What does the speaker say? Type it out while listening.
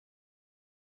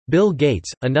Bill Gates,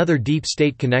 another deep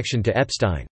state connection to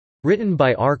Epstein. Written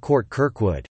by R. Court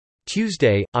Kirkwood.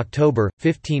 Tuesday, October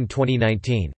 15,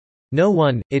 2019. No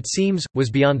one, it seems, was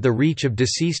beyond the reach of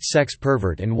deceased sex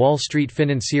pervert and Wall Street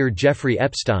financier Jeffrey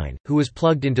Epstein, who was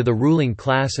plugged into the ruling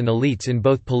class and elites in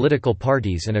both political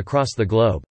parties and across the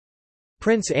globe.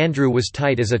 Prince Andrew was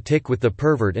tight as a tick with the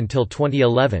pervert until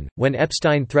 2011, when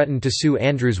Epstein threatened to sue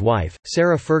Andrew's wife,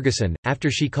 Sarah Ferguson, after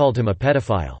she called him a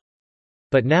pedophile.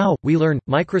 But now, we learn,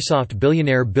 Microsoft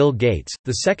billionaire Bill Gates,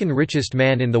 the second richest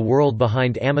man in the world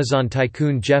behind Amazon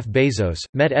tycoon Jeff Bezos,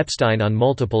 met Epstein on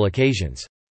multiple occasions.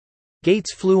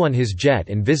 Gates flew on his jet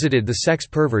and visited the sex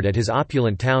pervert at his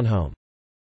opulent townhome.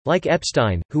 Like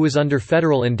Epstein, who was under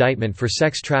federal indictment for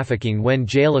sex trafficking when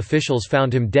jail officials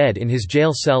found him dead in his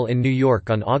jail cell in New York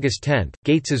on August 10,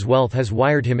 Gates's wealth has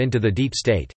wired him into the deep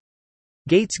state.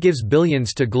 Gates gives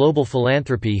billions to global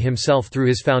philanthropy himself through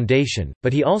his foundation,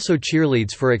 but he also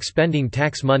cheerleads for expending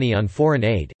tax money on foreign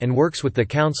aid, and works with the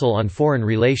Council on Foreign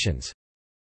Relations.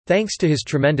 Thanks to his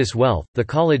tremendous wealth, the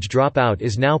college dropout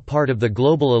is now part of the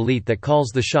global elite that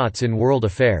calls the shots in world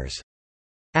affairs.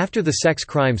 After the sex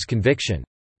crimes conviction,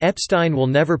 Epstein will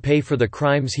never pay for the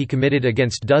crimes he committed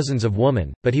against dozens of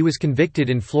women, but he was convicted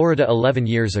in Florida 11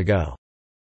 years ago.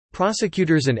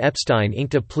 Prosecutors and Epstein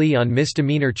inked a plea on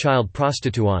misdemeanor child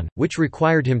prostitution, which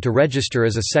required him to register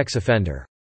as a sex offender.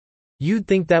 You'd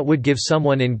think that would give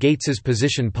someone in Gates's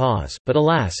position pause, but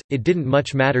alas, it didn't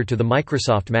much matter to the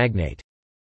Microsoft magnate.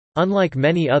 Unlike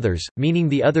many others, meaning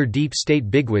the other deep state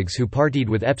bigwigs who partied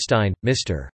with Epstein,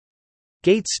 Mr.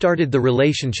 Gates started the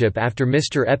relationship after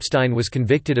Mr. Epstein was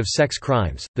convicted of sex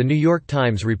crimes, The New York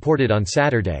Times reported on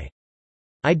Saturday.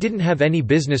 "I didn't have any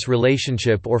business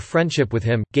relationship or friendship with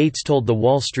him," Gates told The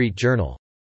Wall Street Journal.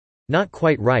 Not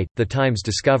quite right, the Times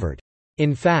discovered.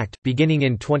 In fact, beginning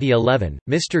in 2011,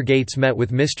 Mr. Gates met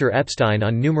with Mr. Epstein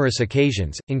on numerous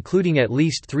occasions, including at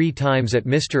least 3 times at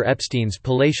Mr. Epstein's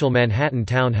palatial Manhattan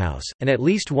townhouse, and at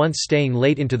least once staying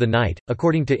late into the night,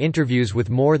 according to interviews with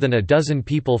more than a dozen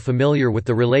people familiar with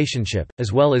the relationship,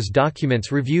 as well as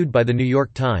documents reviewed by The New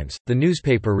York Times, the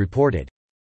newspaper reported.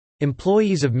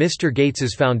 Employees of Mr.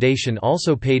 Gates's foundation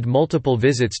also paid multiple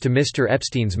visits to Mr.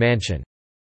 Epstein's mansion.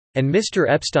 And Mr.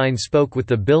 Epstein spoke with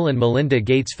the Bill and Melinda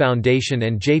Gates Foundation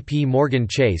and J.P. Morgan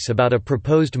Chase about a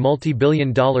proposed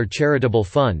multi-billion-dollar charitable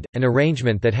fund, an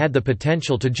arrangement that had the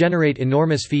potential to generate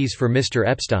enormous fees for Mr.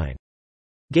 Epstein.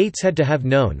 Gates had to have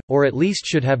known, or at least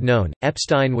should have known,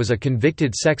 Epstein was a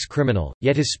convicted sex criminal,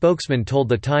 yet his spokesman told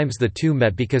The Times the two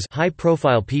met because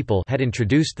high-profile people had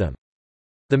introduced them.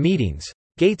 The meetings.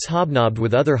 Gates hobnobbed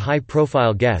with other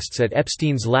high-profile guests at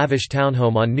Epstein's lavish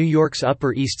townhome on New York's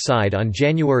Upper East Side on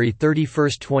January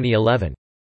 31, 2011.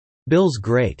 Bill's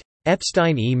great.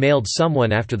 Epstein emailed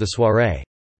someone after the soirée.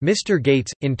 Mr.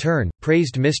 Gates, in turn,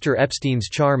 praised Mr. Epstein's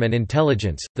charm and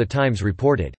intelligence, The Times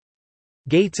reported.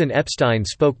 Gates and Epstein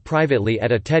spoke privately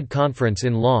at a TED conference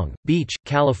in Long Beach,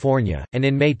 California, and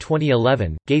in May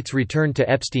 2011, Gates returned to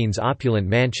Epstein's opulent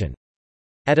mansion.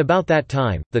 At about that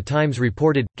time, The Times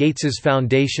reported, Gates's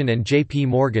foundation and J.P.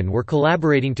 Morgan were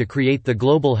collaborating to create the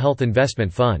Global Health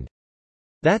Investment Fund.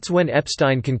 That's when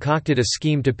Epstein concocted a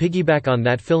scheme to piggyback on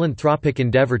that philanthropic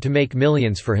endeavor to make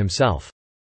millions for himself.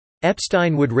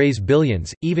 Epstein would raise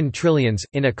billions, even trillions,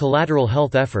 in a collateral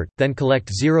health effort, then collect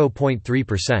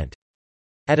 0.3%.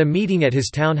 At a meeting at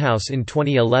his townhouse in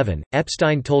 2011,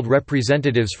 Epstein told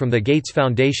representatives from the Gates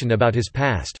Foundation about his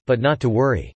past, but not to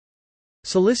worry.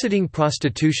 Soliciting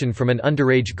prostitution from an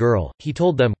underage girl, he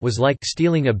told them, was like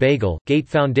stealing a bagel. Gate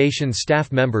Foundation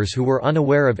staff members who were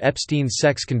unaware of Epstein's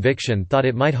sex conviction thought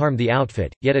it might harm the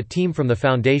outfit, yet a team from the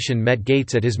foundation met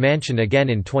Gates at his mansion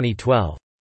again in 2012.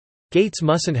 Gates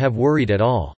mustn't have worried at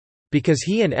all. Because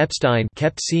he and Epstein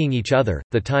kept seeing each other,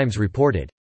 The Times reported.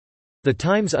 The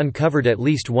Times uncovered at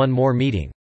least one more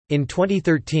meeting. In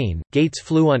 2013, Gates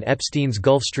flew on Epstein's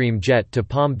Gulfstream jet to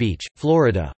Palm Beach,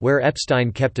 Florida, where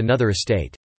Epstein kept another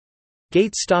estate.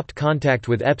 Gates stopped contact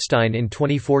with Epstein in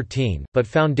 2014, but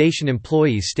Foundation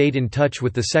employees stayed in touch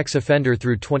with the sex offender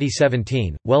through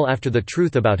 2017, well after the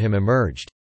truth about him emerged.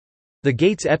 The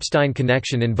Gates-Epstein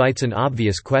connection invites an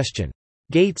obvious question.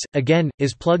 Gates, again,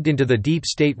 is plugged into the deep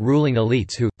state ruling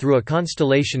elites who, through a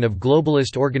constellation of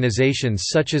globalist organizations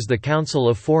such as the Council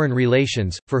of Foreign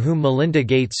Relations, for whom Melinda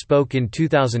Gates spoke in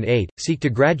 2008, seek to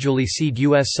gradually cede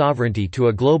U.S. sovereignty to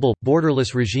a global,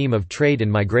 borderless regime of trade and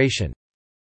migration.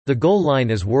 The goal line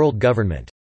is world government.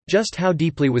 Just how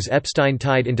deeply was Epstein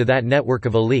tied into that network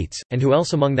of elites, and who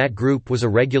else among that group was a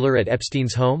regular at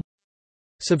Epstein's home?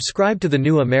 Subscribe to The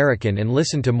New American and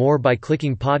listen to more by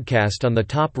clicking podcast on the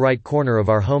top right corner of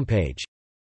our homepage.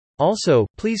 Also,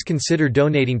 please consider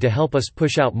donating to help us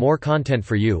push out more content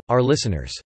for you, our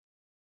listeners.